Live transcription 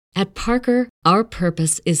At Parker, our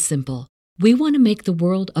purpose is simple. We want to make the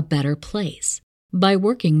world a better place by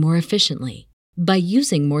working more efficiently, by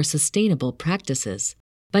using more sustainable practices,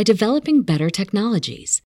 by developing better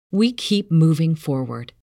technologies. We keep moving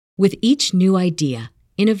forward. With each new idea,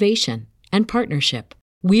 innovation, and partnership,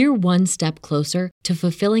 we're one step closer to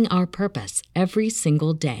fulfilling our purpose every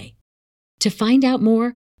single day. To find out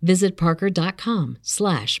more, visit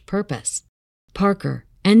parker.com/purpose. Parker,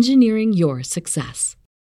 engineering your success.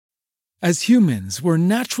 As humans, we're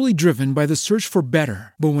naturally driven by the search for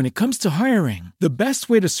better. But when it comes to hiring, the best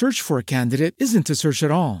way to search for a candidate isn't to search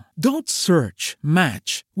at all. Don't search,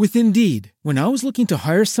 match with Indeed. When I was looking to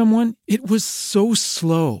hire someone, it was so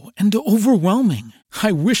slow and overwhelming.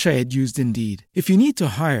 I wish I had used Indeed. If you need to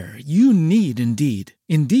hire, you need Indeed.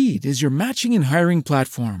 Indeed is your matching and hiring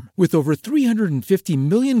platform with over 350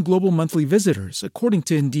 million global monthly visitors, according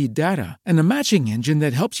to Indeed data, and a matching engine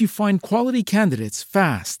that helps you find quality candidates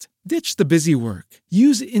fast. Ditch the busy work.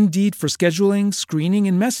 Use Indeed for scheduling, screening,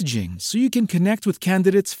 and messaging so you can connect with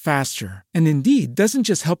candidates faster. And Indeed doesn't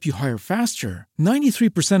just help you hire faster.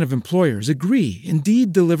 93% of employers agree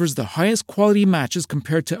Indeed delivers the highest quality matches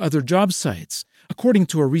compared to other job sites, according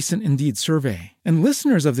to a recent Indeed survey. And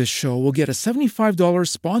listeners of this show will get a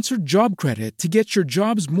 $75 sponsored job credit to get your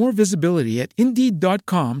jobs more visibility at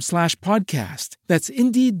Indeed.com/podcast. That's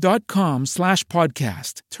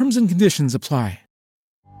Indeed.com/podcast. Terms and conditions apply.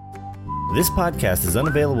 This podcast is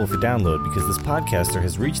unavailable for download because this podcaster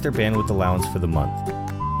has reached their bandwidth allowance for the month.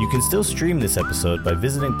 You can still stream this episode by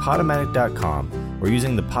visiting Podomatic.com or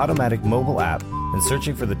using the Podomatic mobile app and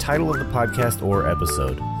searching for the title of the podcast or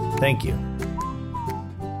episode. Thank you.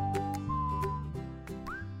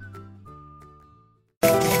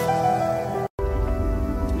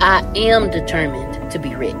 I am determined to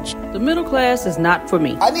be rich. The middle class is not for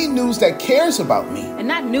me. I need news that cares about me. And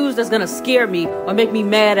not news that's gonna scare me or make me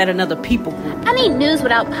mad at another people group. I need news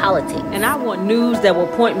without politics. And I want news that will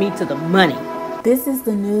point me to the money. This is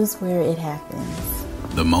the news where it happens.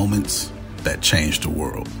 The moments that change the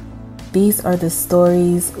world. These are the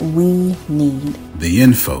stories we need. The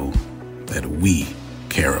info that we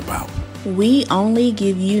care about. We only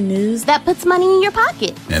give you news that puts money in your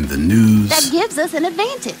pocket. And the news that gives us an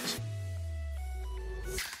advantage.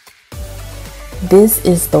 This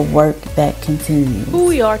is the work that continues. Who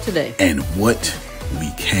we are today. And what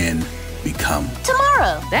we can become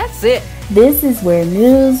tomorrow. That's it. This is where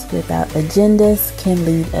news without agendas can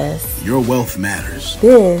lead us. Your wealth matters.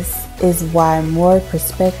 This is why more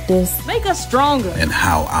perspectives make us stronger. And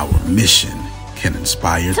how our mission can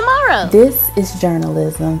inspire tomorrow. This is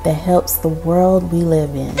journalism that helps the world we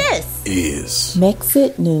live in. This is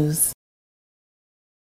Mexit News.